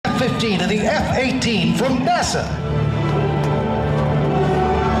F-15 and the F-18 from NASA.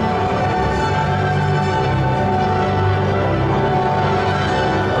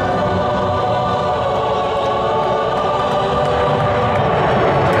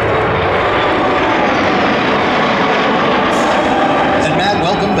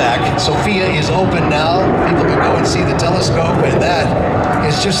 Sophia is open now. People can go and see the telescope, and that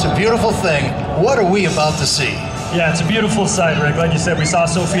is just a beautiful thing. What are we about to see? Yeah, it's a beautiful sight, Rick. Like you said, we saw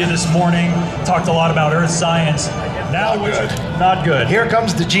Sophia this morning, talked a lot about Earth science. Now, not good. Here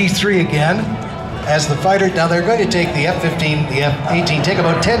comes the G3 again as the fighter. Now they're going to take the F-15, the F-18, take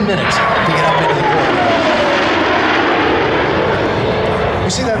about 10 minutes to get up into the corridor. You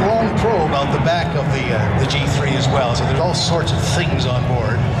see that long probe out the back of the G3 as well, so there's all sorts of things on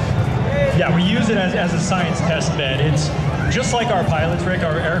board. Yeah, we use it as a science test bed. It's just like our pilots, Rick.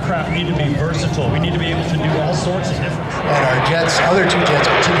 Our aircraft need to be versatile. We need to be able to do all sorts of different things. And our jets, other two jets,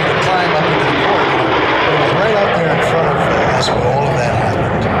 continue to climb up into the corridor. It was right out there in front of us where all of that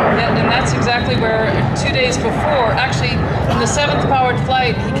happened. Yeah, and that's exactly where 2 days before, actually, in the 7th powered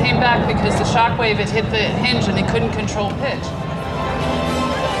flight, he came back because the shockwave had hit the hinge and he couldn't control pitch.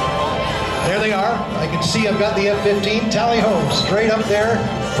 There they are. I can see I've got the F-15 tally-ho, straight up there,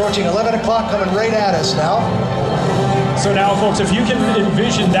 approaching 11 o'clock, coming right at us now. So now, folks, if you can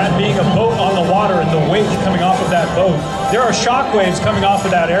envision that being a boat on the water and the wake coming off of that boat, there are shock waves coming off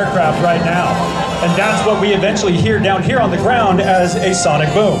of that aircraft right now. And that's what we eventually hear down here on the ground as a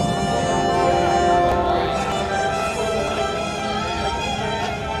sonic boom.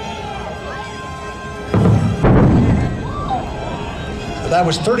 That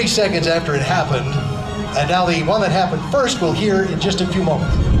was 30 seconds after it happened, and now the one that happened first we'll hear in just a few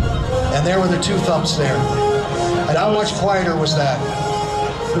moments. And there were the two thumps there. And how much quieter was that?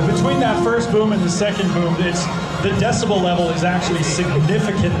 Between that first boom and the second boom, the decibel level is actually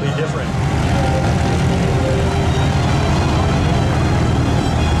significantly different.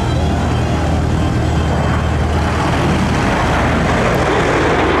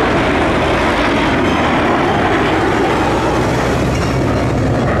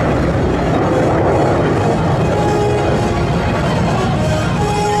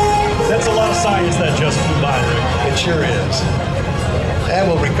 That just flew by, Rick. It sure is. And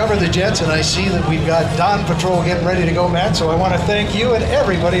we'll recover the jets, and I see that we've got Dawn Patrol getting ready to go, Matt, so I want to thank you and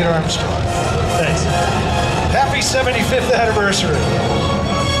everybody at Armstrong. Thanks. Happy 75th anniversary.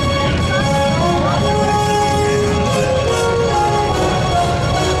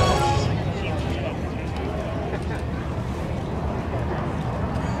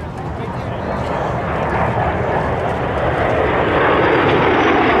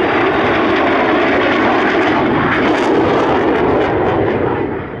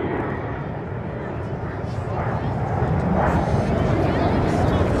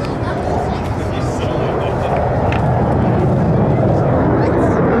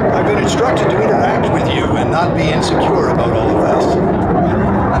 Instructed to interact with you and not be insecure about all of this.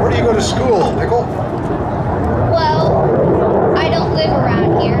 Where do you go to school, Nicole? Well, I don't live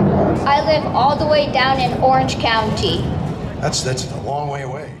around here. I live all the way down in Orange County. That's a long way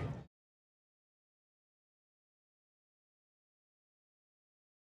away.